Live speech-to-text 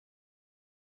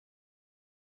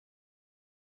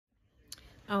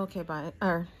Okay, bye.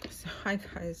 So hi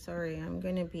guys, sorry, I'm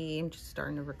just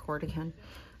starting to record again.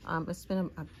 It's been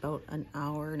about an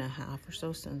hour and a half or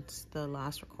so since the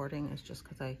last recording. It's just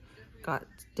because I got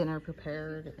dinner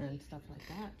prepared and stuff like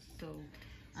that. So,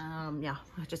 yeah,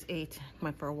 I just ate,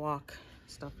 went for a walk,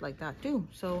 stuff like that too.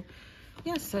 So,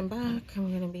 yes, I'm back.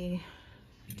 I'm gonna be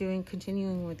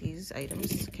continuing with these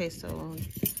items. Okay, so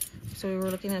we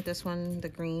were looking at this one, the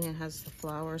green. It has the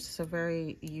flowers. It's a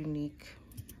very unique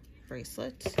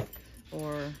bracelet,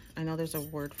 or I know there's a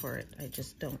word for it, I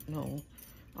just don't know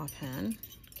offhand.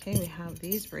 Okay, we have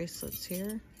these bracelets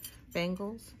here,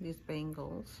 bangles, these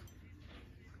bangles,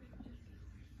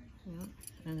 yeah,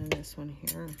 and then this one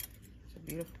here, it's a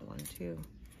beautiful one too,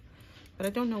 but I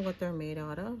don't know what they're made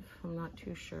out of. I'm not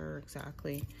too sure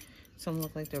exactly. Some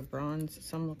look like they're bronze,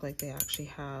 some look like they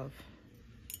actually have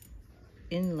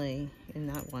inlay in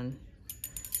that one.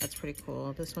 That's pretty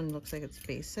cool. This one looks like it's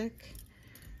basic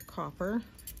copper.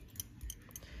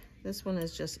 This one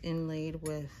is just inlaid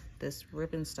with this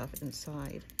ribbon stuff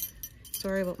inside.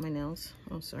 Sorry about my nails.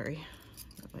 Oh, sorry.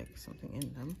 Got like something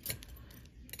in them.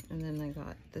 And then I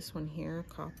got this one here,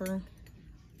 copper.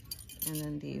 And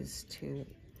then these two,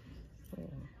 oh,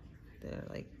 they're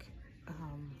like,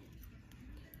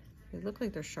 they look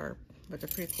like they're sharp, but they're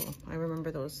pretty cool. I remember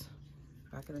those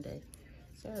back in the day.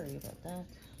 Sorry about that.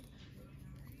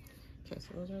 Okay,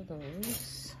 so those are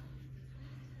those.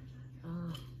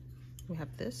 We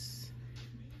have this.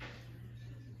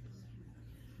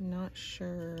 Not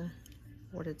sure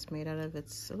what it's made out of.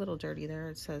 It's a little dirty there.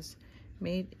 It says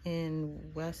made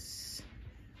in West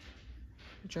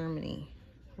Germany.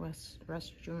 West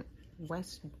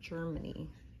Germany.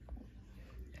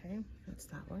 Okay, that's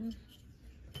that one.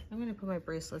 I'm gonna put my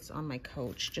bracelets on my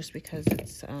couch just because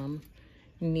it's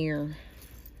near,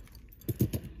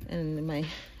 and my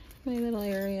little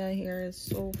area here is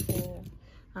so full.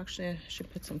 Actually, I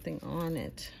should put something on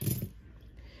it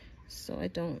so I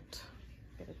don't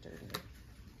get it dirty.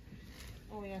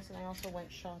 Oh yes, and I also went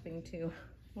shopping too.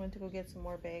 I went to go get some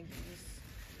more baggies.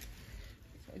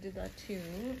 So I did that too.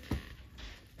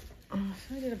 So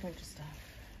I did a bunch of stuff.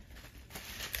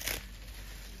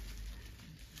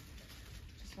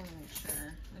 Just want to make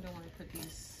sure. I don't want to put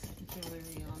these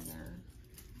jewelry on there.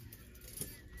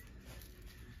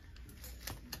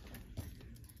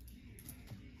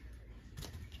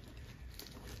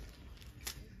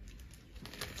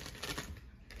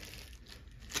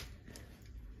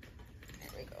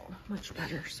 Much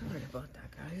better. Sorry about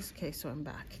that, guys. Okay, so I'm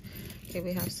back. Okay,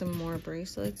 we have some more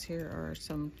bracelets. Here are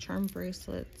some charm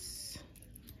bracelets.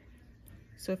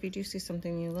 So if you do see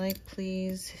something you like,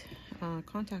 please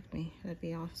contact me. That'd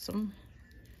be awesome.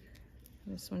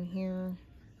 This one here,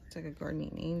 it's like a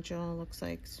guardian angel. Looks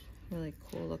like it's really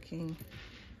cool looking.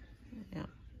 Yeah.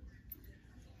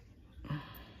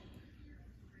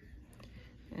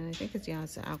 And I think it's, yeah,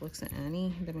 it's the Alex and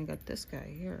Annie. Then we got this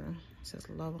guy here. It says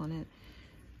love on it.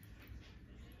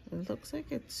 It looks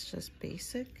like it's just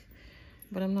basic,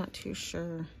 but I'm not too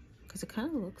sure because it kind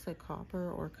of looks like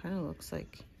copper, or kind of looks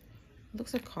like, it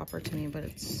looks like copper to me, but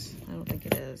it's, I don't think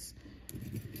it is.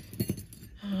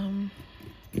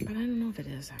 But I don't know if it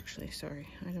is actually. Sorry,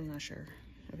 I'm not sure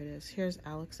if it is. Here's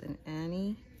Alex and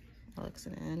Annie. Alex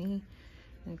and Annie.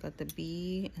 And got the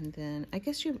bee, and then I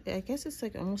guess it's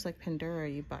like almost like Pandora.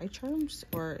 You buy charms,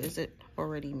 or is it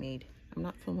already made? I'm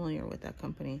not familiar with that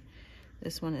company.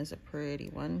 This one is a pretty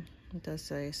one. It does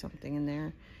say something in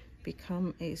there.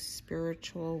 Become a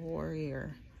spiritual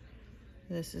warrior.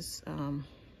 This is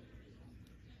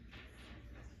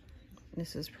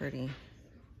pretty.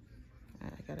 I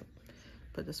gotta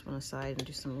put this one aside and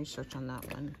do some research on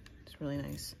that one. It's really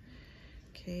nice.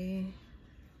 Okay.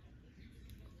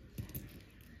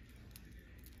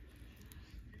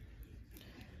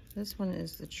 This one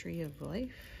is the Tree of Life.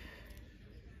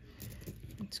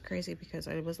 It's crazy because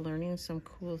I was learning some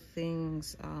cool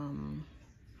things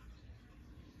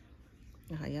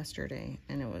yesterday,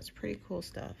 and it was pretty cool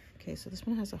stuff. Okay, so this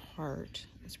one has a heart.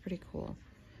 It's pretty cool.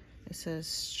 It says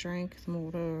strength,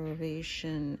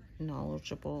 motivation,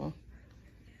 knowledgeable,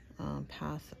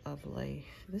 path of life.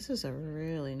 This is a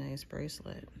really nice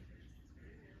bracelet.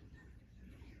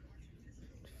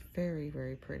 Very,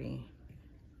 very pretty.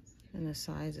 And the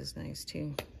size is nice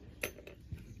too.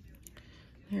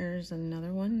 Here's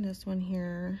another one. This one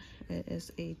here, it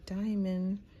is a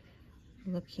diamond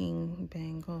looking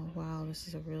bangle. Wow, this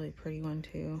is a really pretty one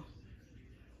too.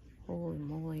 Holy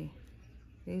moly.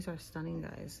 These are stunning,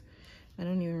 guys. I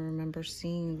don't even remember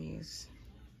seeing these.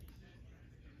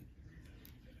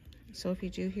 So if you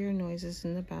do hear noises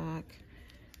in the back,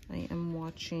 I am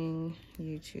watching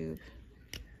YouTube.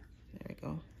 There we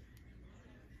go.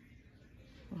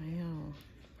 Wow.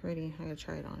 pretty. I gotta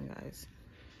try it on, guys.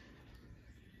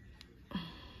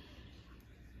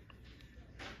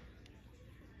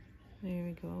 There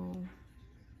we go.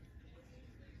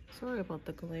 Sorry about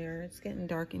the glare. It's getting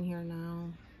dark in here now.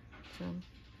 So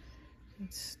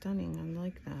it's stunning. I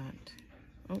like that.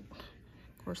 Oh,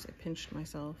 of course I pinched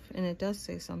myself. And it does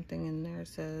say something in there. It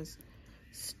says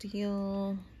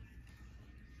steel.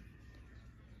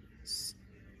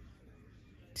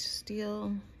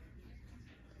 Steel.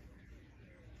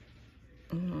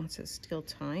 I don't know. It says steel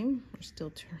time or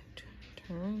steel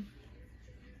turn.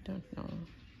 Don't know.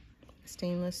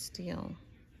 Stainless steel.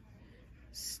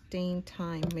 Stain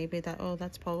time. Maybe that. Oh,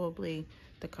 that's probably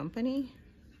the company.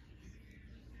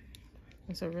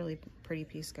 It's a really pretty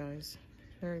piece, guys.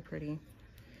 Very pretty.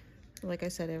 Like I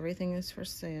said, everything is for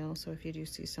sale. So if you do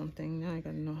see something, now I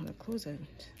gotta know how to close it.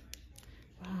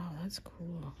 Wow, that's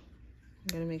cool.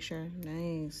 I'm gonna make sure.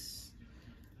 Nice.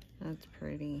 That's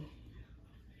pretty.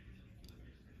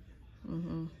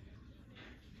 Let's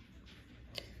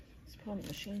put on the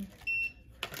machine.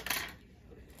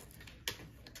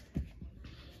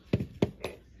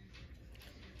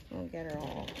 We'll get her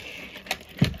all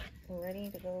ready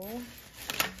to go.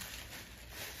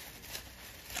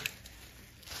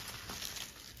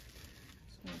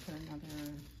 So I'll put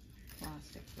another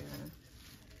plastic here.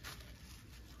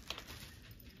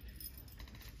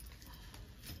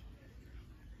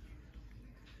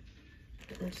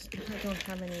 I don't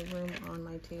have any room on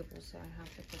my table, so I have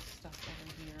to put stuff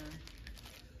over here.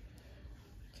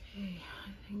 Okay, I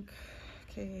think,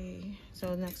 okay.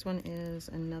 So the next one is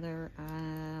another,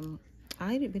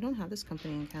 we don't have this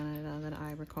company in Canada that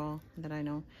I recall, that I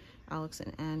know. Alex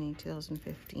and Annie,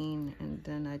 2015, and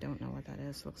then I don't know what that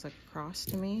is. Looks like a cross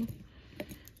to me.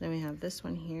 Then we have this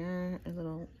one here, a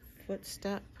little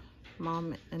footstep.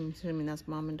 Mom, I'm assuming that's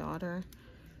mom and daughter.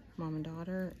 Mom and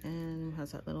daughter, and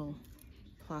has that little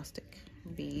plastic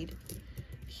bead.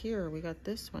 Here we got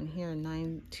this one here,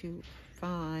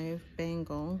 925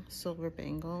 bangle, silver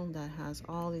bangle that has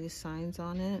all these signs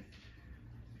on it.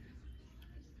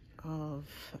 Of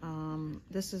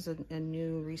this is a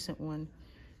new recent one.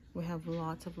 We have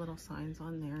lots of little signs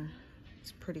on there.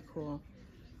 It's pretty cool,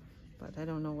 but I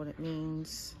don't know what it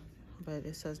means. But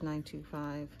it says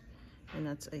 925, and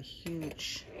that's a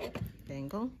huge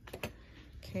bangle.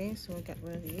 Okay, so we got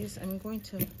rid of these. I'm going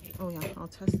to, oh yeah, I'll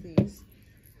test these.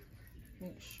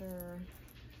 Make sure.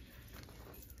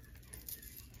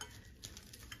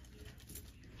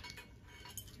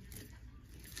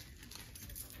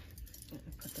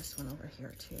 Put this one over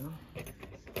here too.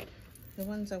 The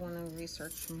ones I want to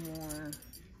research more,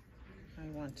 I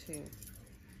want to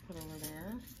put over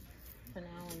there for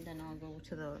now, and then I'll go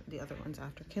to the other ones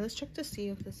after. Okay, let's check to see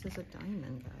if this is a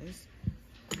diamond, guys.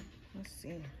 Let's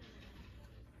see.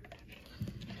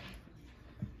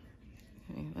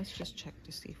 Okay, let's just check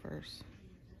to see first.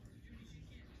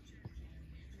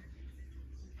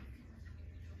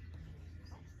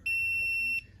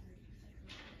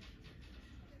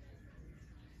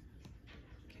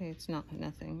 Okay, it's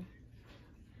nothing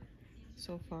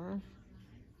so far.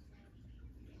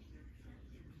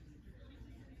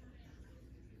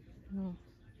 Oh,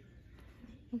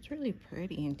 it's really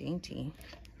pretty and dainty.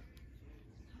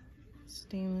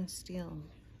 Stainless steel.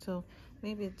 So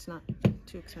maybe it's not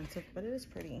too expensive, but it is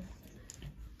pretty.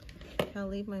 I'll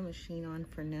leave my machine on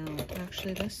for now.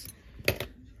 Actually, this,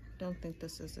 don't think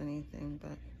this is anything,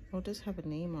 but oh, it does have a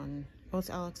name on. Oh, it's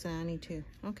Alex and Annie too.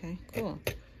 Okay, cool.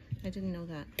 I didn't know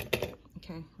that.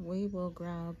 Okay, we will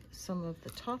grab some of the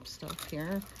top stuff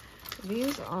here.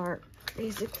 These are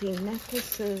basically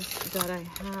necklaces that I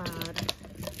had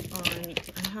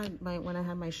on, when I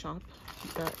had my shop.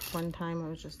 That one time I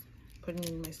was just putting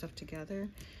in my stuff together.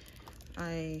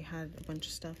 I had a bunch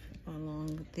of stuff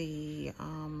along the,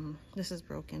 this is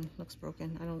broken, looks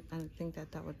broken. I don't think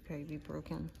that would probably be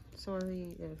broken.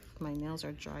 Sorry if my nails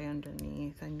are dry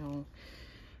underneath, I know.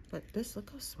 But this,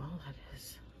 look how small that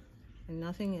is. And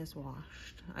nothing is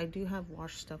washed. I do have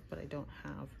washed stuff, but I don't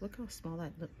have. Look how small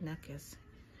that neck is.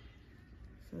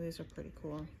 So these are pretty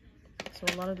cool. So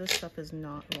a lot of this stuff is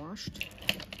not washed.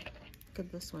 Look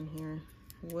at this one here.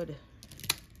 Wood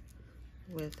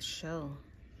with shell.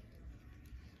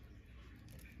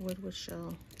 Wood with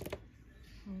shell.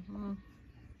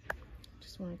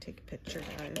 Just want to take a picture,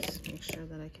 guys. Make sure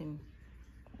that I can.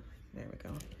 There we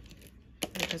go.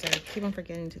 Because I keep on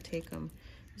forgetting to take them.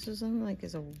 This is like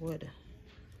is a wood.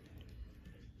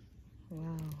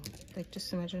 Wow. Like,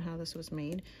 just imagine how this was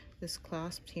made. This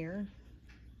clasped here.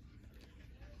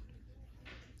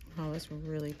 Oh, that's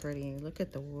really pretty. Look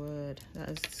at the wood. That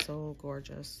is so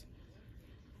gorgeous.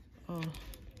 Oh,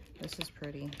 this is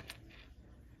pretty.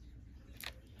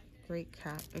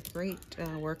 great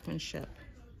workmanship.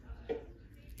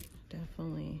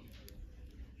 Definitely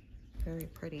very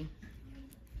pretty.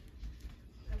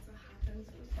 That's what happens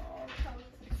with fall.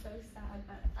 It's so sad,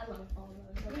 but I love fall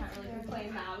though, so I can't really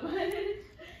complain that much.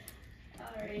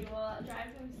 Alright, well,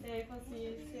 drive home safe. I'll see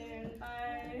you soon.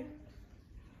 Bye.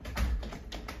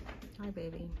 Hi,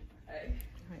 baby. Bye.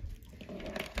 Hi.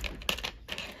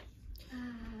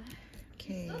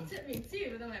 Okay. Still tip me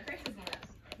too, though my price is not up.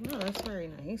 Well, that's very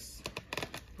nice.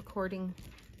 Recording.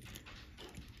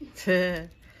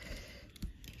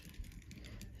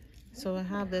 So I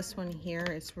have this one here.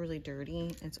 It's really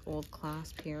dirty. It's old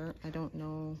clasp here. I don't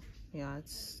know. Yeah,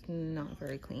 it's not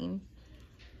very clean.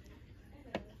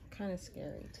 Kind of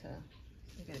scary to.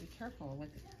 You gotta be careful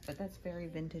with it. But that's very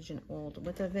vintage and old.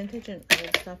 With the vintage and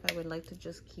old stuff, I would like to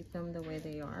just keep them the way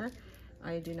they are.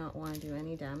 I do not want to do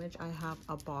any damage. I have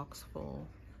a box full.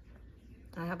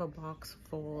 I have a box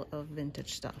full of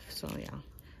vintage stuff. So yeah.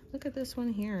 Look at this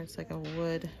one here. It's like a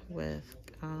wood with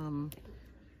a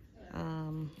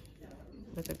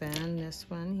band. This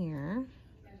one here,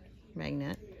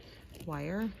 magnet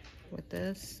wire with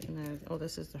this, and then oh,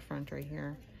 this is the front right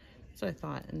here. So I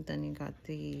thought, and then you got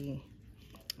the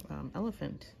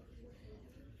elephant.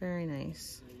 Very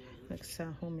nice. Looks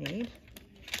homemade.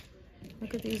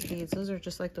 Look at these beads. Those are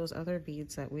just like those other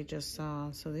beads that we just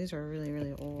saw. So these are really,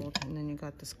 really old. And then you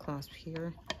got this clasp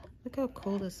here. Look how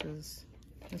cool this is.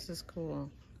 This is cool.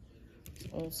 It's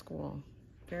old school.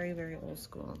 Very, very old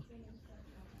school.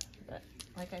 But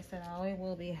like I said, I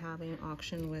will be having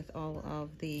auction with all of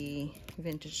the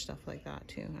vintage stuff like that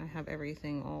too. I have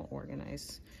everything all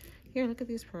organized. Here, look at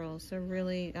these pearls. They're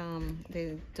really,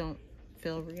 they don't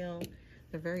feel real.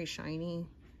 They're very shiny.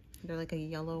 They're like a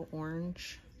yellow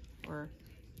orange or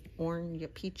orange,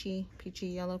 peachy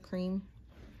yellow cream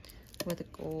with a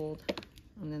gold.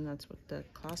 And then that's what the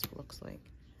clasp looks like.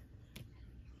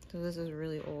 So this is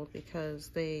really old because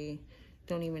they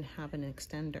don't even have an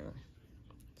extender.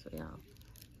 So yeah,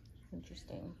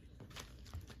 interesting.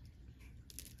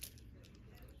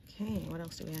 Okay, what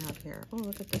else do we have here? Oh,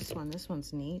 look at this one. This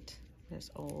one's neat.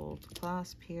 There's old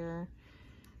clasp here.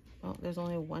 Oh, there's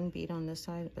only one bead on this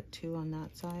side, but two on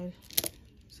that side.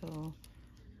 So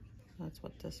that's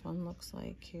what this one looks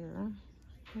like here.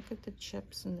 Look at the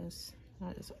chips in this.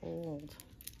 That is old.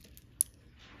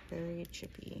 Very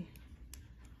chippy.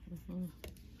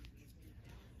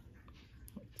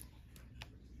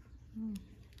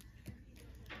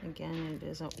 Again, it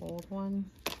is an old one.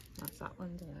 That's that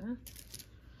one there.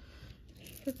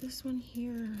 Look at this one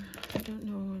here. I don't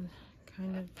know,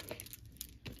 kind of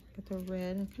with the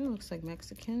red. It kind of looks like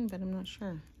Mexican, but I'm not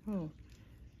sure. Oh,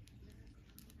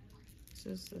 this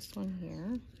is this one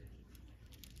here.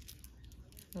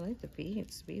 I like the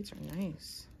beads. The beads are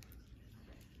nice.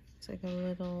 It's like a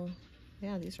little,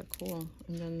 yeah, these are cool.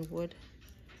 And then the wood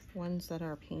ones that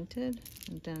are painted.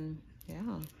 And then,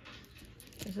 yeah,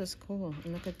 this is cool.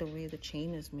 And look at the way the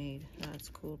chain is made. That's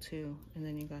cool too. And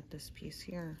then you got this piece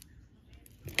here.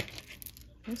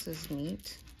 This is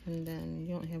neat. And then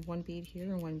you only have one bead here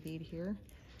and one bead here.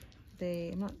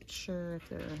 I'm not sure if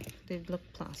they look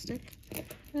plastic.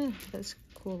 But it's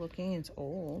cool looking. It's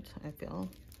old, I feel.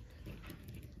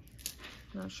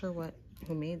 Not sure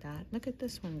who made that. Look at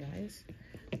this one, guys.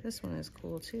 This one is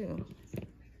cool too.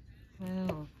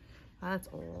 Wow, that's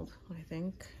old, I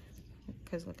think.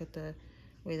 Because look at the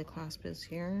way the clasp is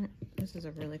here. This is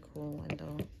a really cool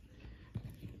window.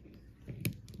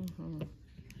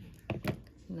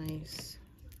 Nice.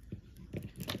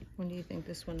 When do you think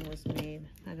this one was made?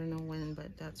 I don't know when,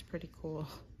 but that's pretty cool.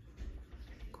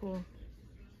 Cool.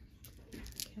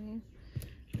 Okay.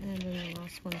 And then the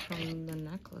last one from the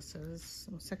necklaces,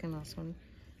 the second last one,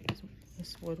 is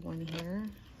this wood one here.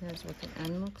 Here's what the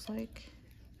end looks like.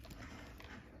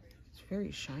 It's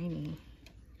very shiny.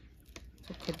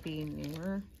 So it could be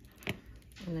newer.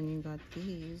 And then you got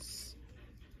these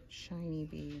shiny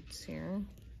beads here.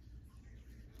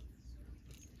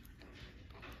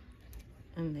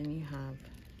 And then you have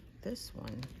this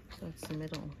one. So that's the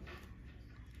middle.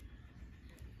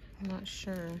 I'm not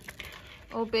sure.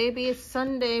 Oh, baby, it's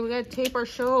Sunday. We gotta tape our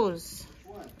shows.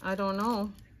 What? I don't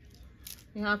know.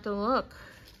 You have to look.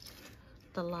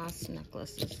 The last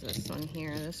necklace is this one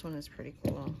here. This one is pretty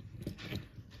cool.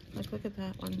 Look at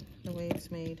that one. The way it's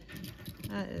made.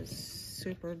 That is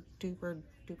super duper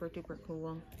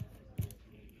cool.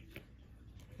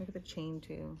 Look at the chain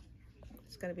too.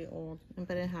 It's gotta be old,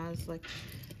 but it has like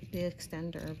the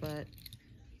extender. But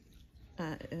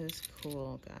that is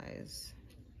cool, guys.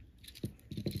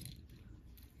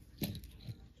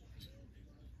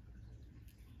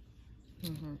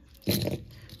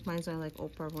 Mine's like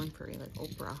Oprah Winfrey, like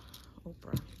Oprah.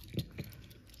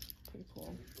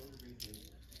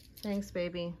 Thanks,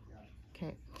 baby.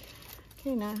 Okay.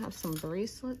 Okay, now I have some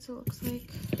bracelets, it looks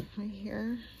like, right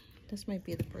here. This might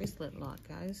be the bracelet lot,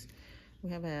 guys. We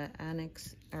have a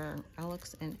Alex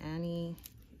and Annie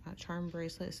charm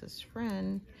bracelet. It says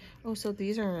friend. Oh, so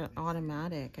these are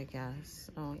automatic, I guess.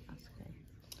 Oh, yeah, that's cool.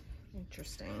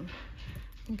 Interesting.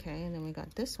 Okay, and then we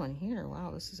got this one here.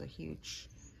 Wow, this is a huge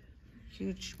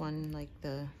one. Like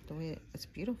the way it's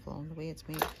beautiful, the way it's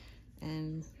made.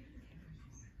 And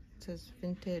it says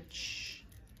vintage.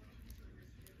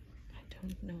 I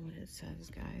don't know what it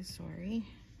says, guys. Sorry.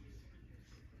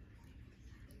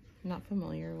 I'm not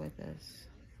familiar with this.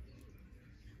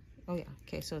 Oh yeah,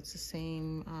 okay, so it's the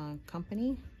same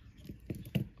company.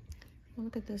 Oh,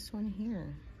 look at this one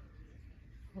here.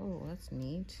 Oh, that's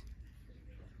neat.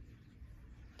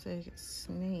 It's like a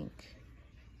snake.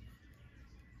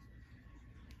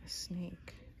 A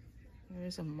snake. There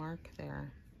is a mark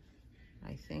there,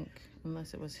 I think,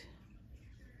 unless it was,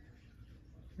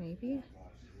 maybe?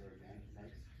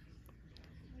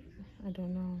 I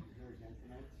don't know.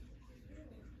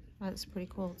 That's pretty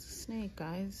cool. It's a snake,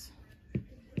 guys.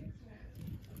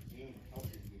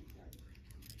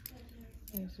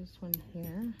 There's this one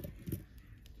here.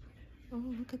 Oh,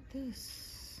 look at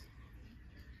this.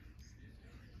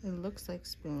 It looks like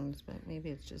spoons, but maybe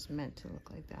it's just meant to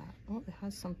look like that. Oh, it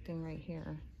has something right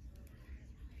here.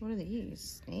 What are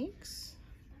these? Snakes?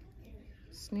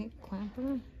 Snake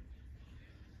clamper?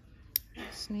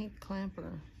 Snake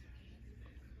clamper.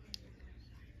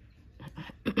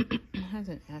 It has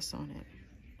an S on it.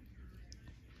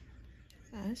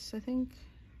 S, I think.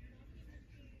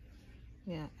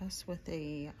 Yeah, S with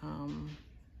a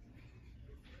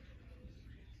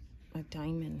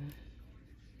diamond.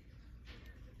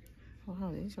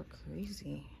 Wow, these are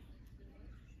crazy.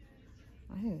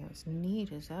 I think that's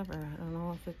neat as ever. I don't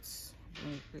know if it's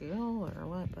like real or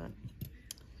what, but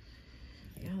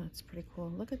yeah, that's pretty cool.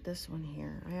 Look at this one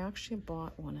here. I actually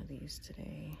bought one of these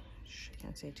today. Shh, I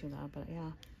can't say too loud, but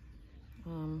yeah.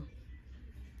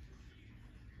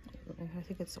 I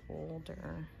think it's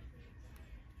older,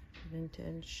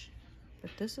 vintage,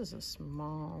 but this is a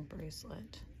small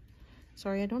bracelet.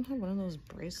 Sorry, I don't have one of those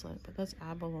bracelets, but that's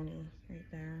abalone right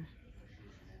there.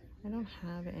 I don't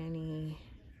have any.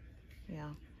 Yeah.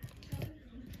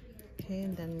 Okay,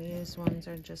 and then these ones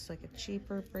are just like a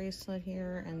cheaper bracelet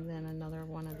here, and then another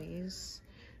one of these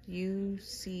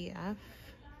UCF. I'm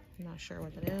not sure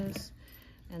what it is.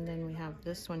 And then we have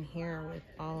this one here with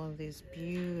all of these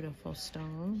beautiful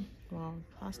stone. Well,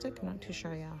 plastic, I'm not too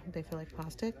sure. Yeah, they feel like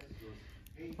plastic.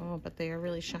 Oh, but they are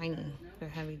really shiny. They're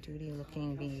heavy duty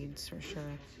looking beads for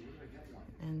sure.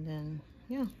 And then,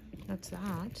 yeah, that's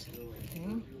that.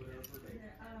 Okay.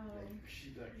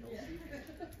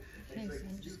 Okay, so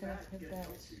I'm just gonna put that.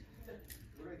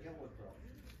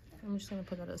 I'm just gonna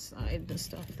put that aside, the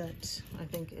stuff that I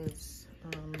think is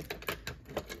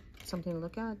something to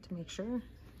look at to make sure.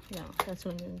 Yeah, that's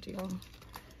what I'm gonna do.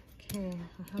 Okay,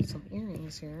 I have some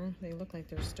earrings here. They look like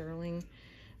they're sterling.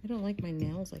 I don't like my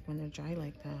nails like when they're dry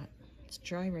like that. It's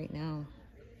dry right now.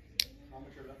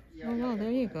 Oh wow,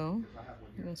 there you go.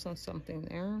 I saw something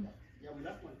there.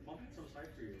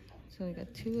 So I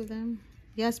got two of them.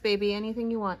 Yes, baby, anything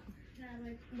you want. Can I have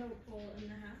my milk bowl in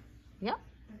the half? Yep.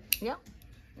 Okay. Yep.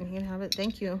 You can have it.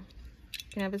 Thank you.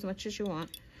 You can have as much as you want.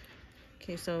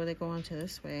 Okay, so they go on to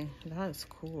this way. That is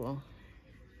cool.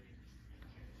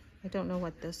 I don't know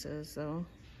what this is though,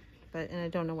 and I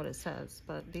don't know what it says,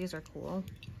 but these are cool.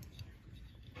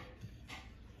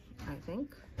 I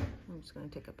think. I'm just gonna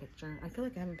take a picture. I feel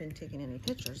like I haven't been taking any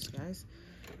pictures, guys.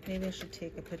 Maybe I should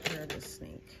take a picture of the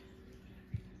snake.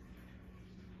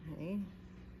 Okay.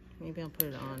 Maybe I'll put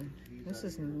it on. This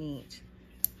is neat.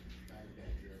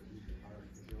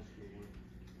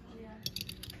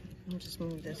 I'll just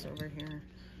move this over here.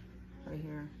 Right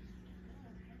here.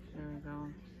 There we go.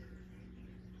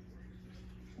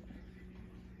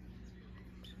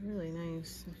 It's really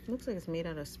nice. It looks like it's made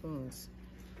out of spoons.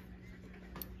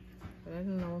 But I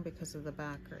don't know because of the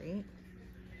back, right?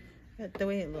 But the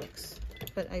way it looks.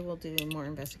 But I will do more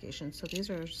investigation. So these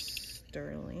are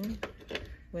sterling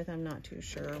with, I'm not too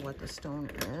sure what the stone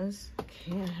is.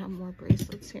 Okay, I have more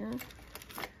bracelets here.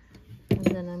 And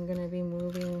then I'm gonna be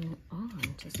moving on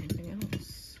to something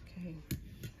else. Okay.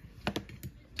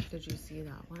 Did you see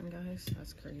that one, guys?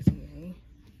 That's crazy, eh?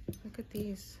 Look at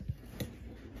these.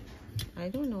 I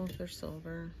don't know if they're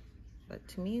silver, but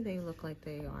to me they look like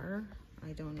they are.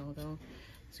 I don't know though.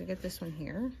 So we get this one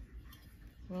here.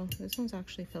 Well, this one's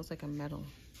actually feels like a metal.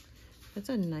 It's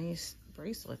a nice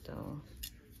bracelet though,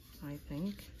 I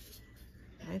think.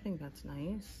 I think that's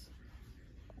nice.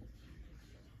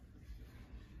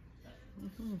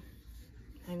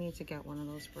 I need to get one of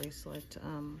those bracelet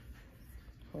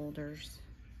holders.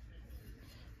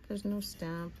 There's no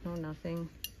stamp, no nothing.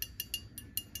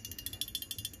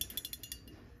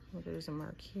 Well, there's a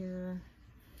mark here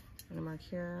and a mark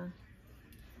here.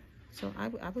 So I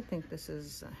would think this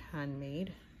is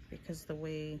handmade because the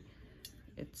way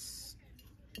it's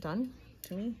done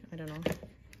to me, I don't know.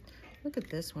 Look at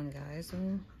this one, guys.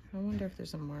 I wonder if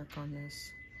there's a mark on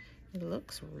this. It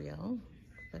looks real,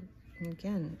 but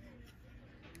again,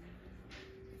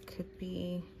 it could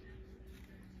be,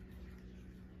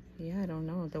 yeah, I don't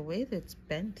know. The way that it's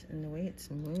bent and the way it's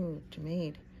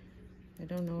made, I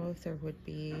don't know if there would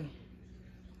be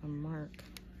a mark.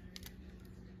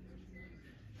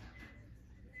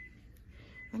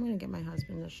 I'm gonna get my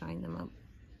husband to shine them up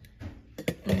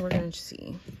and we're gonna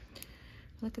see.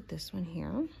 Look at this one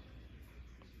here.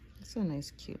 It's a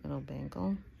nice cute little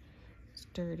bangle.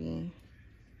 Sturdy.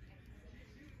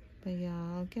 But yeah,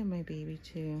 I'll get my baby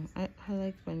too. I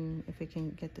like if we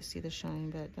can get to see the shine,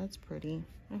 but that's pretty.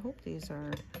 I hope these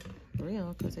are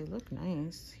real because they look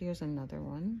nice. Here's another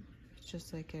one. It's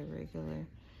just like a regular,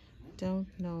 don't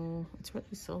know. It's really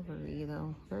silvery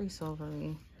though, very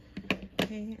silvery.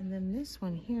 Okay, and then this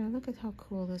one here, look at how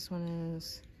cool this one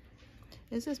is.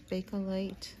 Is this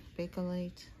Bakelite?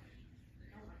 Bakelite?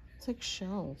 It's like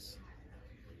shells.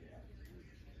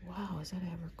 Wow, is that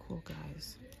ever cool,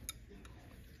 guys?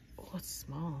 Oh, it's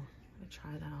small. Let me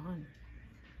try that on.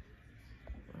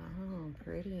 Wow,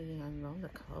 pretty. I love the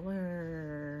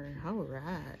color. How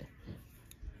rad.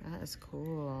 That is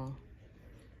cool.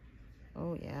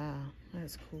 Oh, yeah. That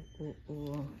is cool. Ooh,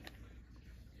 ooh.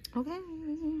 Okay.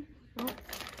 Oh,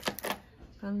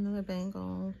 got another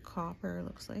bangle. Copper,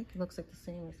 looks like. It looks like the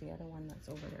same as the other one that's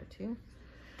over there, too.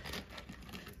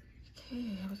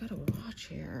 Okay, we got a watch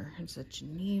here. It's a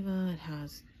Geneva. It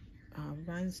has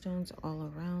rhinestones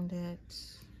all around it.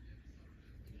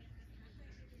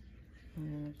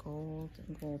 And gold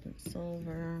and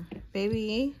silver.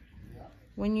 Baby,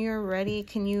 when you're ready,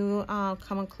 can you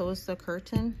come and close the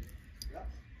curtain?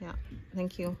 Yeah,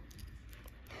 thank you.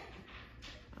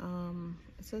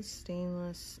 It says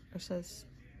stainless, or says,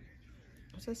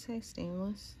 does it say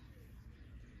stainless?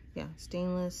 Yeah,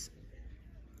 stainless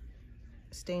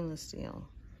steel,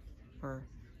 or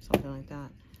something like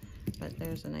that. But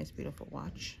there's a nice, beautiful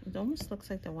watch. It almost looks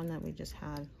like the one that we just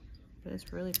had, but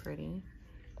it's really pretty.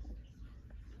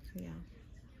 So yeah,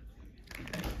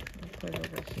 I'll put it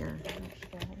over here.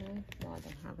 No, I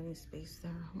don't have any space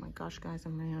there. Oh my gosh, guys,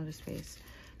 I'm running out of space.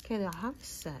 Okay, they'll have a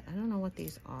set. I don't know what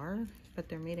these are, but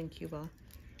they're made in Cuba.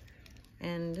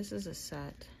 And this is a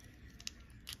set.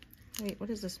 Wait, what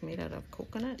is this made out of?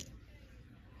 Coconut?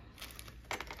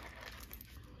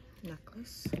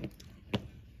 Necklace.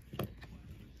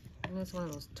 I know it's one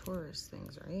of those tourist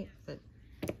things, right? But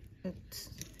it's,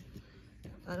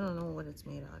 I don't know what it's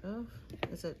made out of.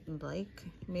 Is it like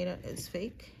made out, it's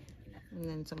fake? And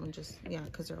then someone just, yeah,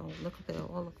 because they all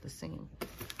look the same.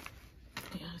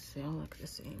 Yes, they all look the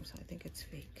same, so I think it's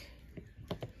fake.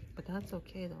 But that's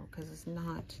okay though, because it's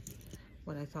not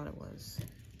what I thought it was.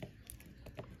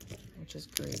 Which is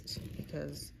great,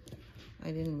 because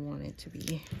I didn't want it to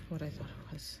be what I thought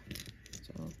it was.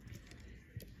 So,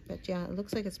 but yeah, it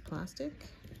looks like it's plastic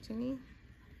to me.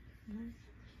 I'm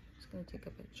just gonna take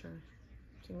a picture.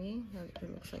 To me, it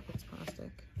looks like it's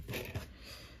plastic.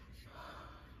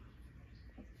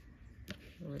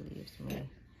 Relieves me.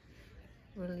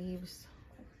 Relieves.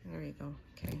 There you go.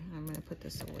 Okay, I'm gonna put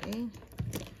this away.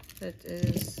 That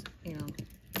is, you know,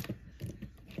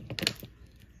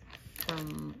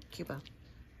 from Cuba.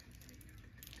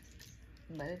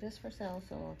 But it is for sale,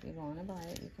 so if you want to buy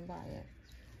it, you can buy it.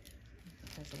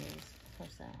 Because it is for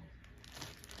sale.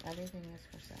 Everything is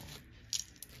for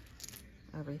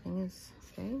sale. Everything is,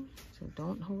 okay? So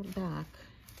don't hold back.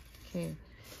 Okay,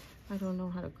 I don't know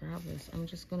how to grab this. I'm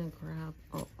just gonna grab,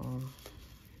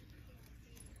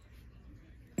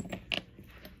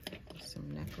 some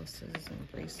necklaces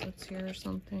and bracelets here or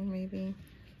something, maybe.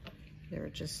 They were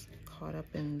just caught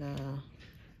up in the,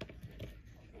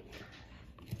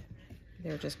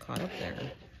 they're just caught up there.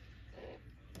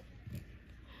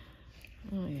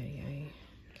 Oh, yeah.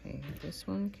 Okay, this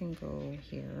one can go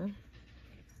here.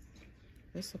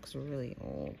 This looks really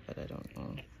old, but I don't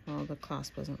know. Well, the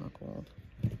clasp doesn't look old.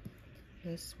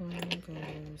 This one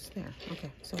goes there.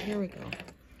 Okay, so here we go.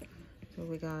 So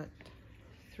we got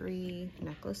 3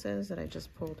 necklaces that I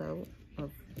just pulled out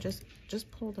of, just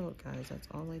pulled out, guys. That's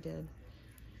all I did.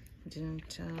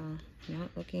 Didn't, not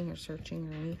looking or searching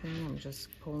or anything. I'm just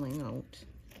pulling out.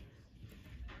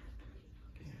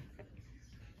 Okay.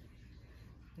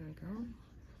 There we go.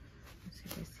 Let's see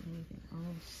if I see anything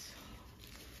else.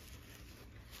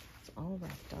 It's all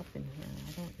wrapped up in here.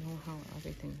 I don't know how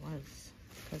everything was,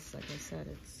 because like I said,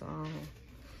 it's all,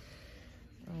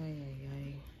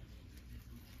 ay.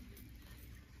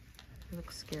 It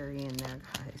looks scary in there,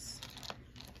 guys.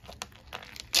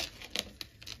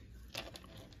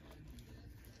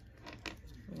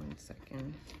 One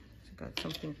second. So got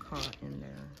something caught in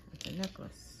there. It's a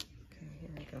necklace. Okay,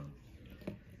 here we go.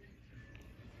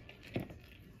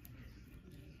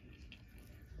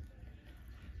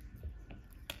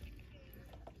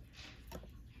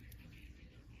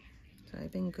 So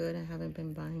I've been good. I haven't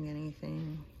been buying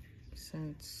anything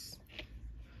since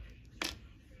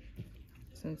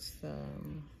the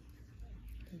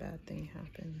bad thing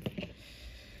happened.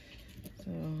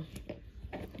 So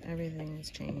everything has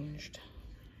changed.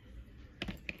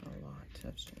 A lot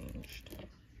has changed.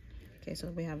 Okay, so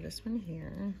we have this one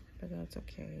here, but that's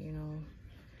okay, you know.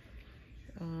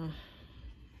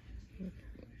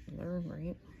 Learn,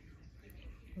 right?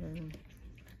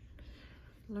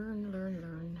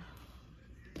 Learn.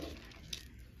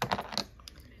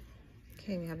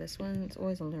 Okay, we have this one. It's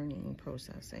always a learning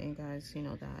process, eh, guys? You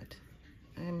know that.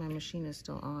 And my machine is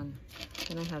still on.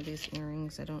 I don't have these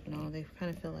earrings. I don't know. They kind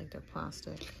of feel like they're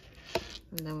plastic.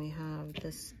 And then we have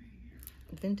this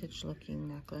vintage looking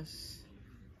necklace.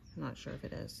 I'm not sure if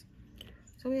it is.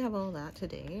 So we have all that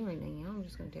today. Right now, I'm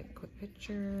just going to take a quick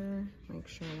picture. Make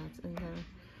sure that's in there.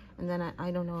 And then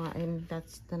I don't know.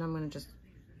 Then I'm going to just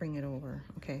bring it over.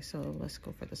 Okay, so let's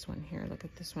go for this one here. Look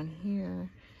at this one here.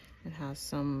 It has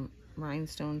some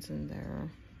rhinestones in there.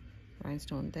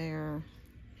 Rhinestone there.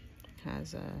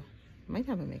 Has might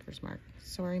have a maker's mark.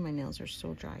 Sorry, my nails are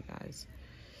so dry, guys.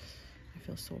 I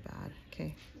feel so bad.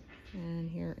 Okay, and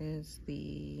here is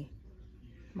the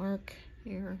mark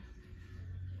here.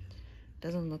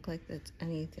 Doesn't look like it's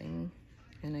anything,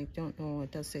 and I don't know,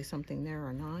 it does say something there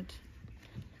or not.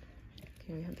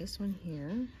 Okay, we have this one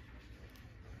here.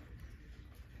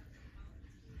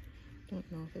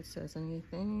 Don't know if it says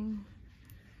anything.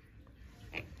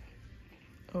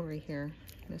 Oh, right here,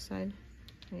 this side,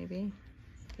 maybe.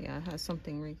 Yeah, it has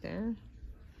something right there.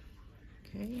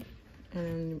 Okay, and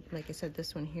then, like I said,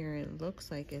 this one here, it looks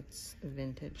like it's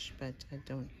vintage, but I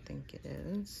don't think it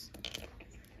is.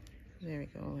 There we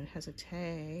go. It has a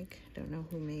tag. Don't know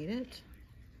who made it.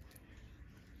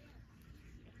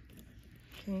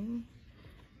 Okay,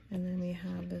 and then we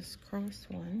have this cross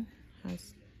one.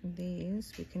 Has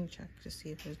these. We can check to see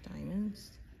if there's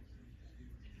diamonds.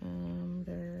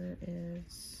 There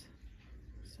is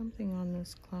something on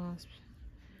this clasp.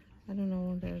 I don't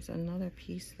know. There's another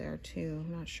piece there too.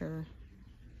 I'm not sure,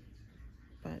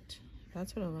 but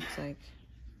that's what it looks like.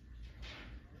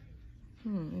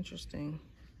 Interesting.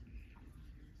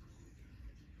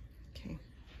 Okay.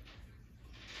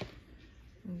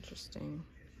 Interesting.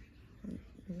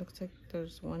 It looks like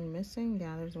there's one missing.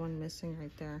 Yeah, there's one missing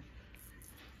right there.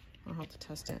 I'll have to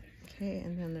test it. Okay,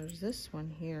 and then there's this one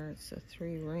here. It's a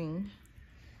 3-ring.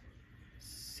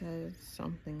 Says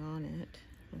something on it.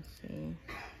 Let's see.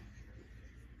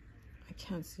 I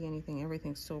can't see anything.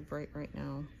 Everything's so bright right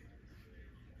now.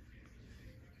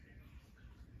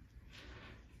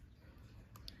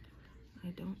 I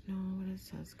don't know what it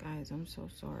says, guys. I'm so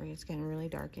sorry. It's getting really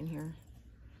dark in here.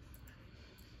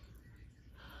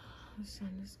 The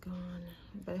sun is gone.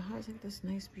 But it has like this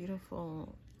nice,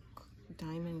 beautiful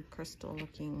diamond crystal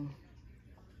looking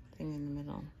thing in the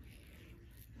middle.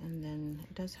 And then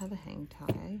it does have a hang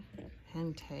tag.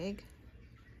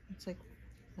 It's like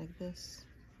this.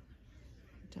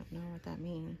 I don't know what that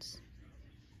means.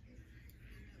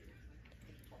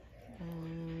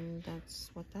 And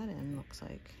that's what that end looks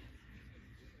like.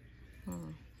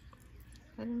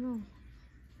 I don't know.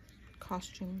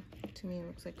 Costume. To me, it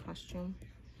looks like costume.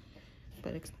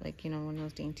 But it's like, you know, one of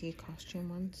those dainty costume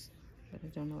ones. But I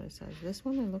don't know what it says. This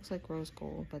one, it looks like rose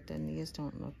gold, but then these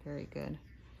don't look very good.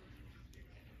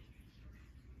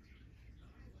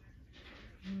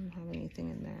 I don't have anything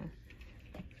in there.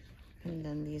 And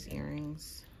then these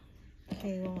earrings.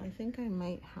 Okay, well, I think I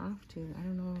might have to. I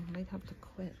don't know. I might have to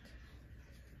quit.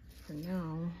 For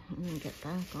now, I'm going to get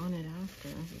back on it after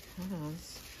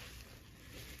because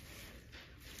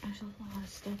there's a lot of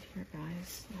stuff here,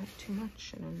 guys. Not too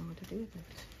much. I don't know what to do with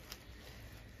it.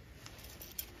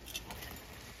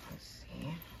 Let's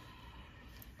see.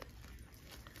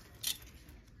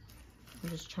 I'm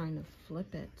just trying to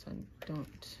flip it so I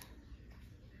don't.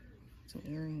 Some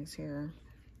earrings here.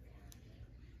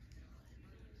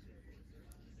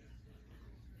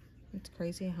 It's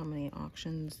crazy how many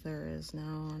auctions there is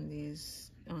now on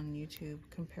YouTube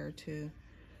compared to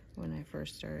when I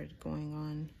first started going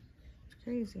on. It's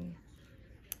crazy.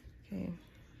 Okay.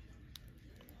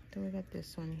 Then we got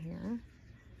this one here.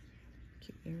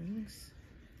 cute earrings.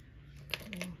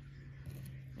 Okay.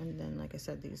 And then, like I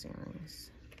said, these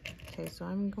earrings. Okay, so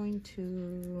I'm going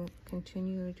to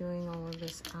continue doing all of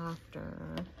this after,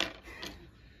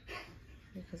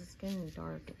 because it's getting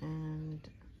dark and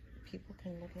people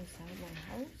can look inside my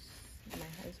house.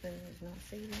 My husband is not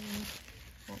saving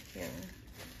out here.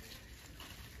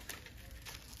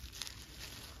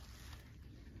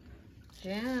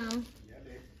 Jam,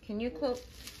 can you close?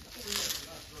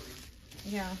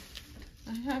 Yeah,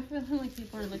 I have feeling like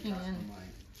people are looking in.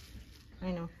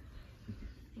 I know.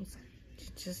 It's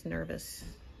just nervous.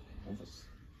 Nervous?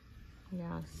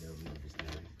 Yes.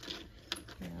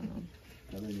 Yeah.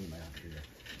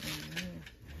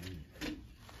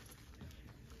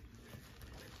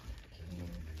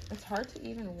 It's hard to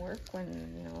even work when,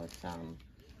 you know, it's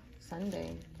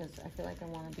Sunday, because I feel like I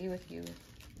want to be with you.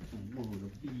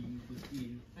 And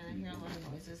I hear a lot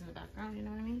of noises in the background, you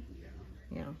know what I mean?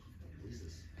 Yeah.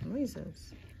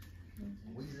 Noises.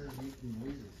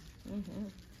 Mm-hmm.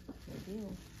 They do.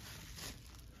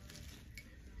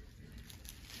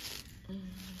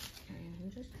 Okay,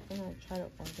 I'm just gonna try to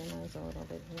organize a little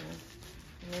bit here.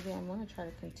 Maybe I want to try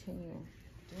to continue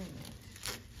doing it,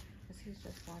 because he's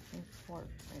just watching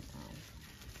sports right now,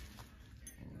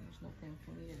 and there's nothing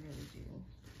for me to really do.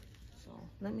 So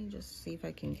let me just see if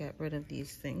I can get rid of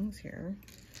these things here.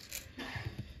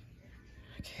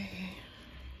 Okay.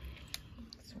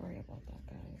 Sorry about that,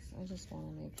 guys. I just want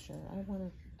to make sure.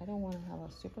 I don't want to have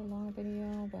a super long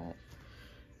video, but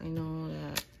I know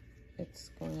that it's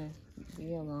going to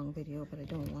be a long video, but I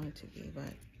don't want it to be.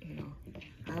 But you know,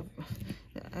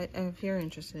 if you're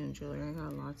interested in jewelry, I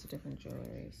got lots of different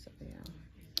jewelry, so yeah,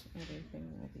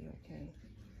 everything will be okay.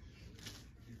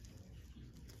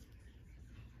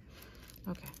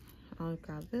 Okay, I'll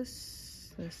grab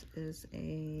this. This is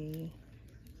a,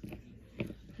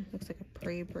 it looks like a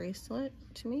prey bracelet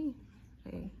to me.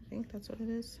 I think that's what it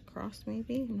is. Crossed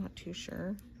maybe, I'm not too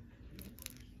sure.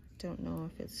 Don't know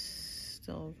if it's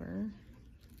silver.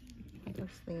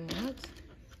 There's that.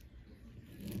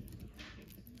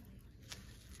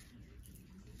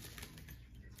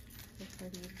 It's where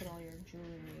do you put all your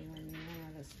jewelry when you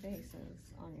run out of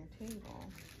spaces on your table?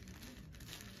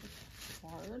 It's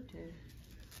hard to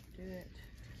do it, to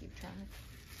keep track.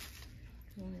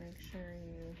 You want to make sure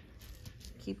you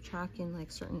keep track in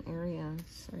like certain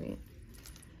areas, right?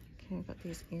 Okay, I've got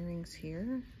these earrings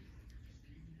here.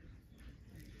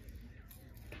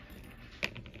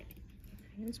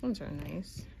 These ones are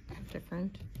nice,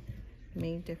 different,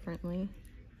 made differently.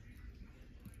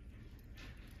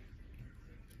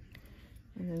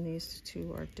 And then these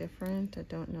two are different. I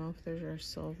don't know if those are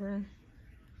silver.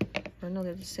 Or no,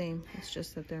 they're the same. It's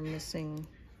just that they're missing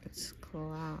its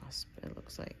clasp, it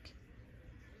looks like.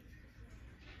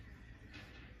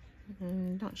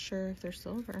 I'm not sure if they're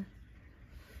silver.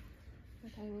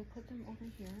 But I will put them over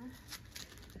here.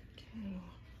 Okay.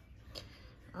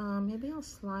 Maybe I'll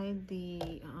slide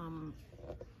the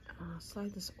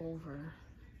slide this over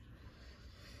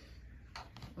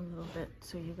a little bit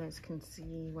so you guys can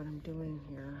see what I'm doing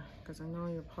here, because I know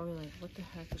you're probably like, what the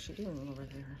heck is she doing over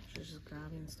there? She's just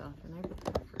grabbing stuff, and I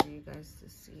prefer for you guys to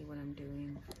see what I'm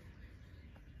doing,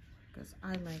 because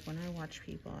I like, when I watch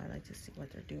people, I like to see what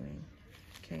they're doing.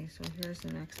 Okay, so here's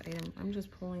the next item. I'm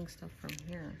just pulling stuff from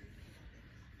here.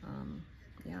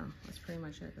 Yeah, that's pretty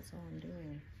much it. That's all I'm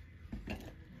doing.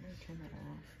 Turn that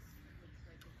off.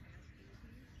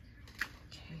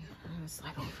 Okay, I'm gonna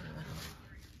slide over a little.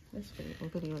 This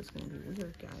video is gonna be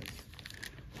weird, guys.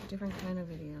 A different kind of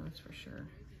video, that's for sure.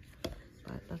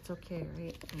 But that's okay,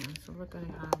 right? Yeah, so look, I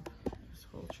have this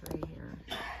whole tray here.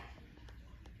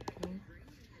 Okay,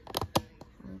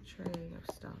 whole tray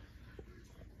of stuff.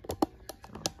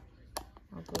 So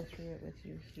I'll go through it with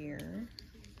you here.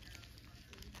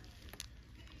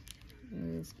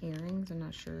 These earrings, I'm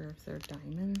not sure if they're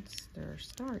diamonds. They're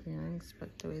star earrings, but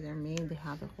the way they're made, they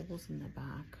have the holes in the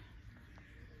back.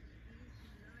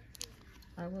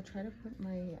 I will try to put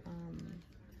my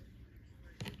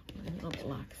little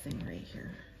black thing right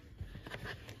here.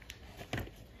 There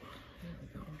we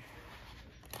go.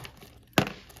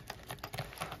 There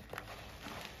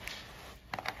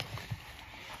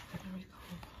we go.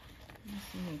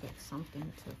 Let me get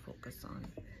something to focus on,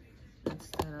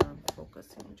 instead of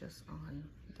focusing just on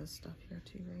this stuff here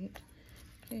too, right?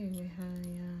 Okay, we have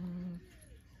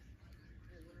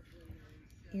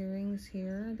earrings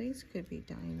here. These could be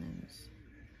diamonds.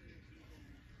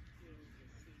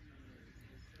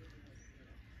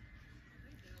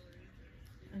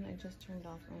 And I just turned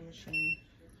off my machine.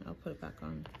 I'll put it back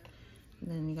on. And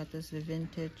then you got this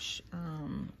vintage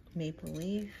maple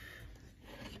leaf.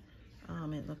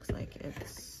 It looks like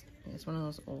it's It's one of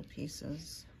those old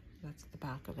pieces. That's the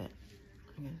back of it.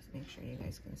 I'm gonna make sure you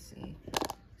guys can see.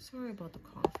 Sorry about the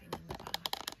coughing in the back.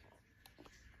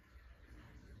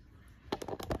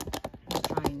 I'm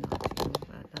trying not to,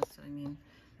 but that's, I mean,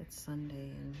 it's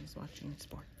Sunday and he's watching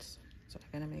sports. So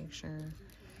I gotta make sure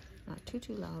not too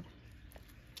loud.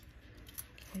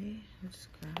 Okay, I'm just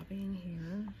grabbing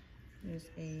here. There's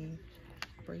a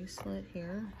bracelet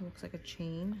here. It looks like a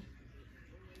chain.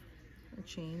 A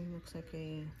chain looks like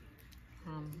a,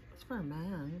 it's for a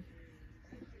man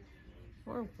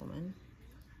or a woman.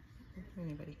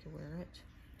 Anybody could wear it.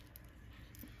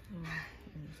 What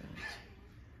is that?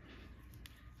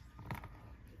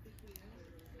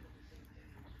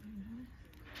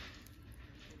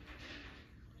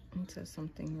 It says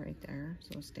something right there.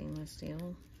 So stainless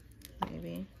steel,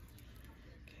 maybe.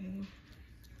 Okay.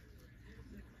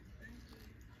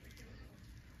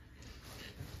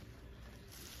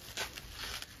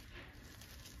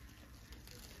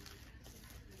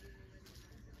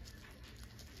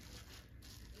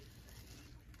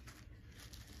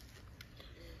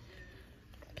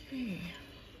 Okay,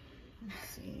 let's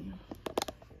see.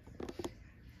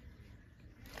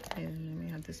 And then we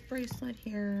have this bracelet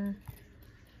here.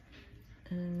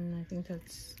 And I think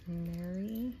that's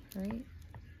Mary, right?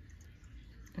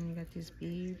 And you got these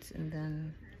beads, and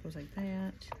then it goes like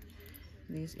that.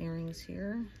 These earrings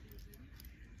here.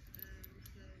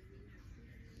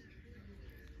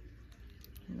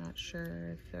 I'm not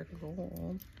sure if they're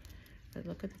gold, but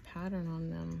look at the pattern on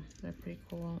them. They're pretty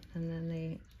cool. And then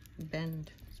they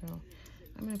bend. So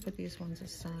I'm gonna put these ones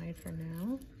aside for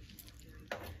now.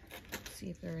 See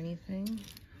if they're anything.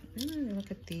 And then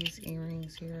look at these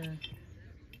earrings here.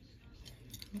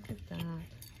 Look at that.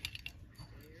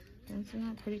 Isn't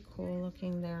that pretty cool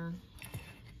looking there?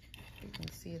 You can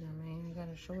see them, eh? I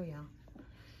gotta show ya.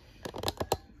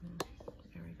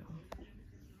 There we go.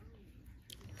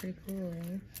 Pretty cool,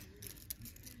 eh?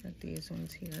 Got these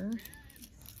ones here.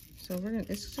 So we're gonna,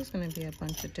 this is just gonna be a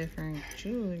bunch of different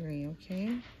jewelry,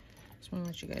 okay? Just wanna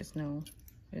let you guys know.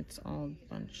 It's all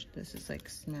a bunch. This is like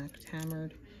smacked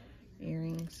hammered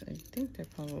earrings. I think they're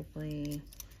probably,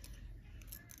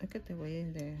 look at the way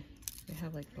they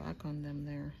have like black on them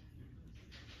there.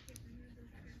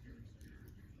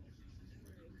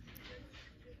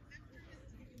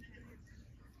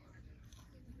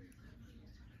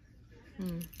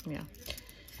 Yeah.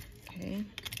 Okay.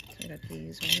 So I got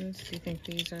these ones. Do you think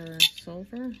these are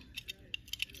silver? And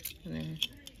they're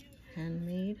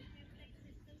handmade.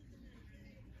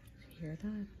 You hear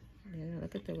that? Yeah,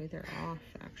 look at the way they're off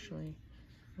actually.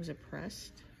 Was it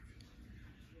pressed?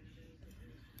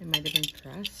 It might have been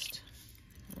pressed.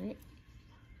 All right.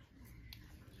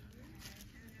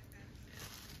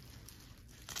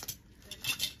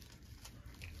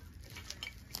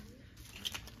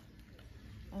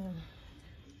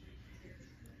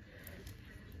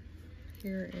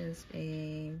 Here is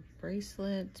a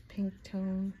bracelet, pink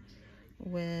tone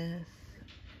with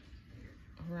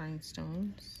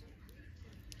rhinestones.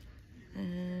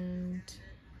 And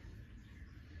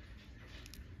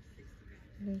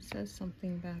there says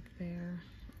something back there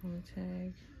on the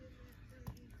tag.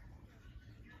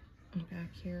 And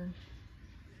back here.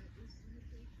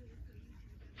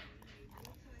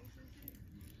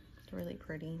 It's really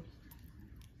pretty.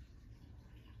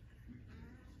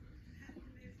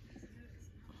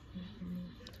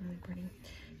 It's really pretty.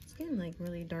 It's getting like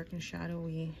really dark and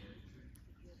shadowy.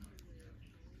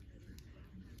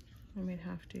 I might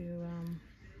have to,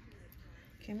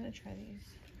 okay, I'm gonna try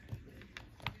these.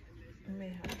 I may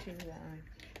have to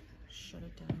shut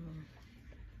it down.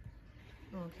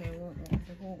 Okay, it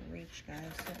won't reach, guys,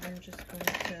 so I'm just going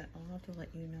to, I'll have to let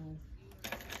you know.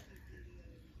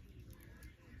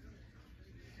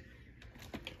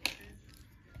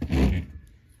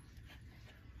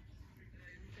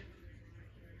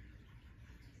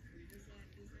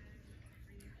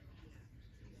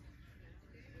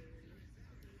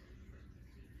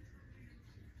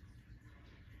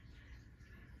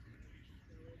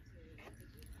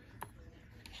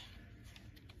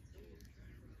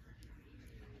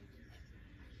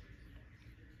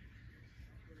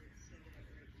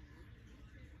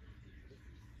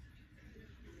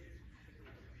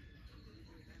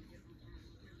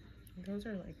 Those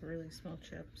are like really small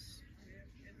chips.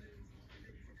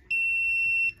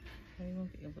 I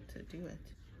won't be able to do it.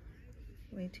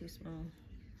 Way too small.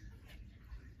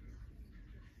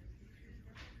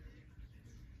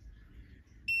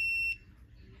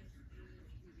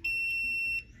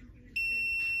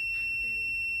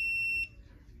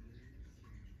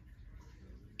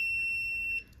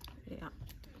 Yeah,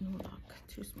 no luck.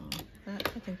 Too small. But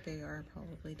I think they are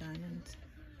probably diamonds.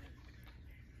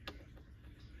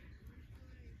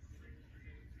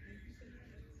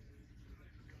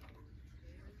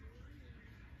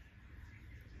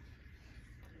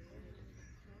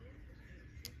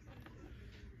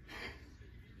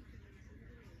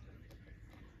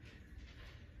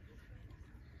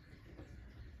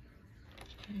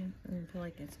 I didn't feel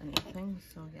like it's anything,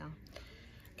 so yeah.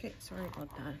 Okay, sorry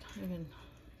about that. I've been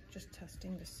just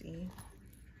testing to see.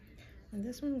 And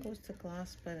this one goes to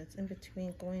glass, but it's in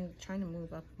between trying to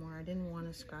move up more. I didn't want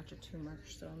to scratch it too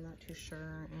much, so I'm not too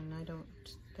sure. And I don't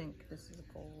think this is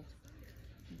gold,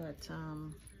 but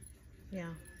yeah,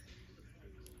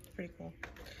 it's pretty cool.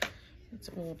 It's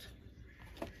old.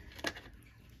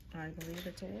 I believe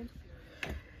it's old.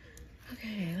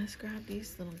 Okay, let's grab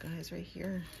these little guys right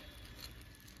here.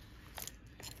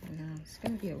 Yeah, it's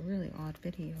gonna be a really odd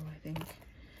video, I think.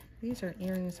 These are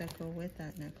earrings that go with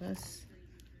that necklace.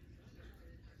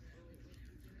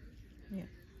 Yeah.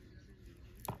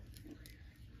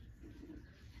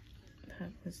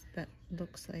 That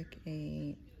looks like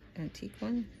a antique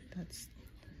one. That's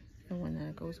the one that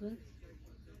it goes with.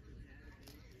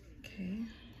 Okay.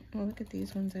 Oh, look at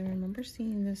these ones. I remember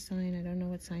seeing this sign. I don't know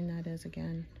what sign that is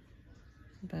again.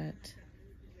 But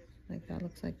like that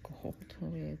looks like gold the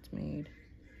way it's made.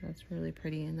 That's really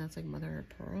pretty, and that's like mother of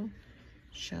pearl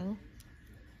shell.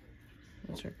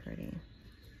 Those are pretty.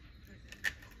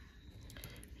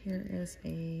 Here is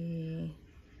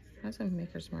has a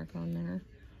maker's mark on there.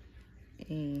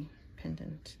 A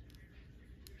pendant,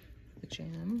 the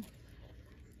jam.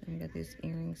 And we got these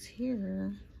earrings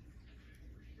here.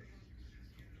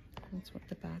 That's what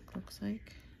the back looks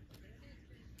like.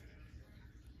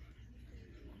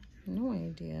 No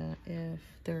idea if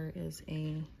there is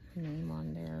a name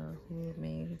on there, who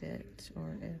made it,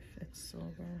 or if it's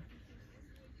silver.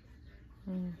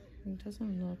 It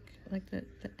doesn't look like the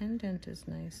indent is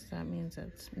nice. That means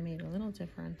it's made a little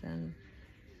different than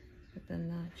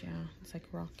that. Yeah, it's like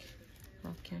rock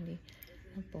candy.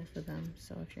 I have both of them,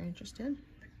 so if you're interested,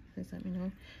 please let me know.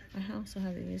 I also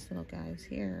have these little guys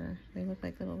here. They look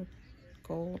like little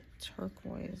gold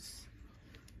turquoise.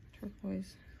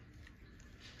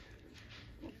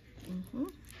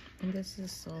 And this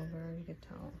is silver, you could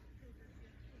tell.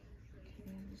 Okay,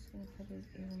 I'm just gonna put these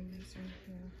earrings right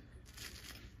here.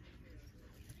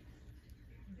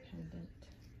 Pendant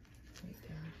right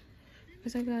there.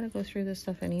 Because I gotta go through this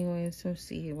stuff anyway, so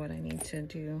see what I need to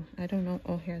do. I don't know.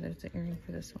 Oh, here, there's the earring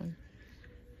for this one.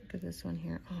 Look at this one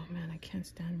here. Oh man, I can't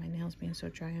stand my nails being so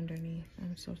dry underneath.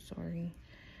 I'm so sorry.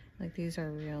 Like, these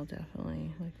are real,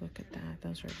 definitely. Like, look at that.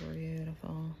 Those are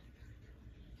beautiful.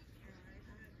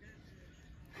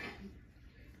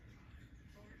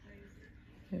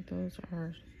 Like, those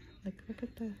are, like, look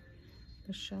at the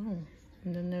shell.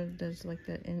 And then there's like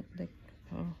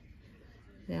oh,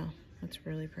 yeah, that's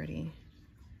really pretty.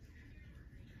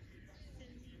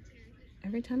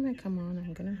 Every time I come on,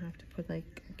 I'm gonna have to put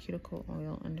like a cuticle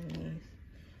oil underneath.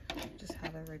 Just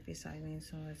have it right beside me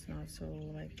so it's not so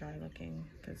like dry looking.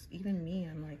 Because even me,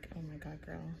 I'm like, oh my god,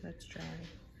 girl, that's dry.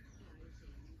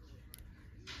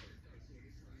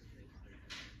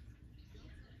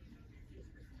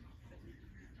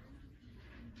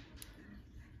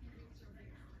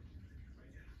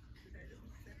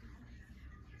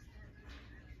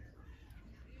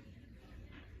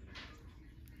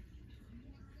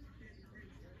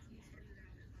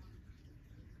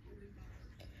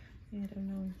 I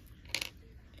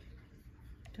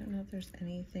don't know if there's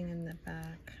anything in the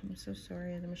back. I'm so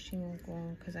sorry, the machine won't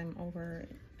go because I'm over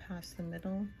past the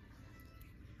middle.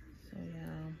 So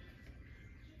yeah.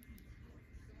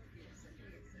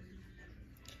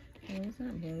 It's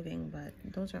not moving, but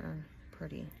those are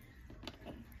pretty.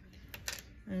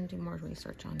 I'm gonna do more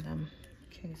research on them.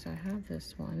 Okay, so I have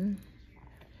this one.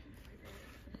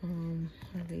 I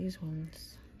have these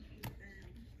ones.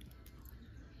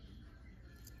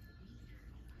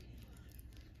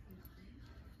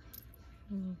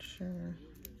 I'm not sure.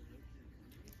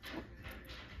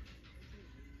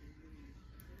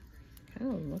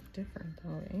 Kind of look different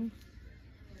though, eh?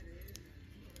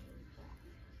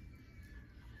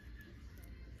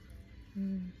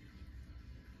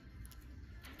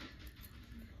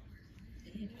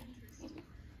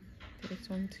 This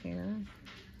one's here.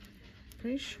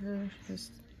 Pretty sure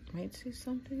this might say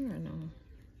something or no.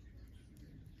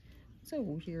 It's a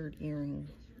weird earring.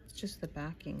 It's just the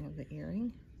backing of the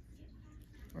earring.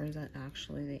 Or is that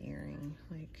actually the earring?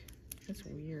 Like, that's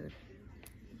weird.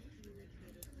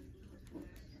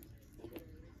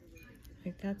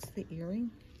 Like, that's the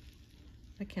earring?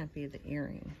 That can't be the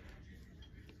earring.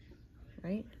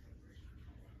 Right?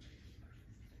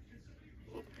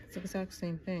 It's the exact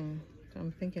same thing. So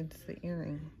I'm thinking it's the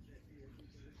earring.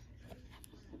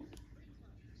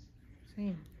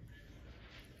 Same.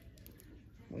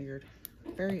 Weird.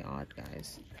 Very odd,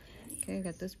 guys. Okay, I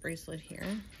got this bracelet here.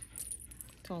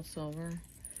 It's all silver.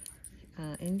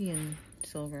 Indian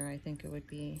silver, I think it would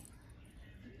be.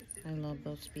 I love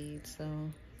those beads, so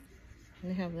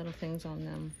And they have little things on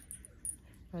them.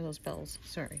 Or those bells.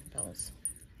 Sorry, bells.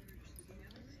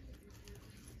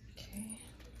 Okay.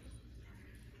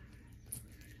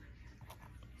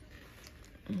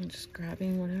 I'm just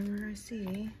grabbing whatever I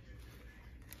see.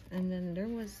 And then there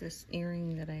was this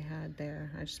earring that I had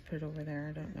there. I just put it over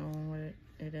there. I don't know what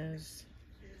it is.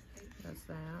 That's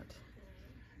that.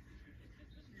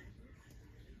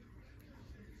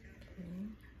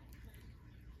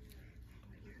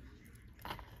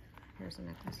 Okay. Here's a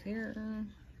necklace here.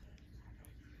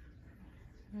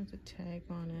 There's a tag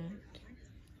on it.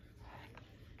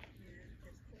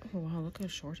 Oh wow, look how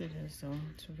short it is though.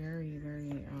 It's very,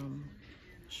 very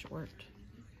short.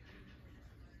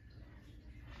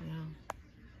 Yeah,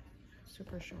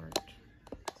 super short.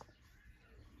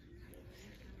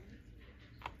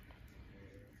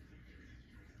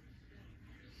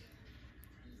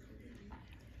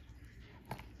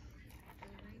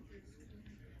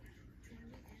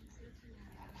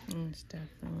 And it's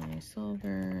definitely silver.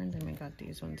 And then we got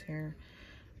these ones here.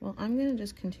 Well, I'm gonna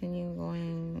just continue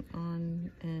going on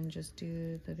and just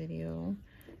do the video.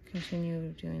 Continue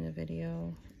doing the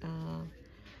video.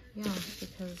 Yeah,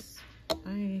 because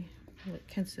I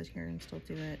can sit here and still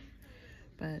do it.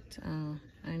 But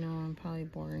I know I'm probably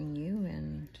boring you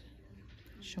and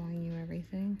showing you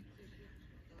everything.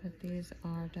 But these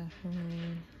are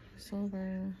definitely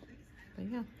silver. But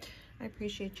yeah, I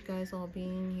appreciate you guys all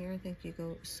being here. Thank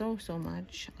you so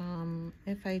much.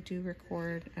 If I do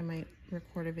record, I might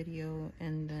record a video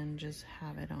and then just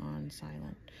have it on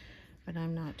silent. But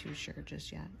I'm not too sure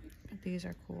just yet. But these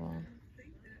are cool.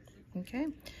 Okay.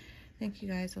 Thank you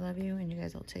guys. I love you. And you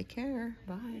guys all take care.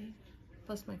 Bye.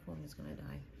 Plus my phone is going to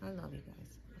die. I love you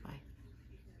guys.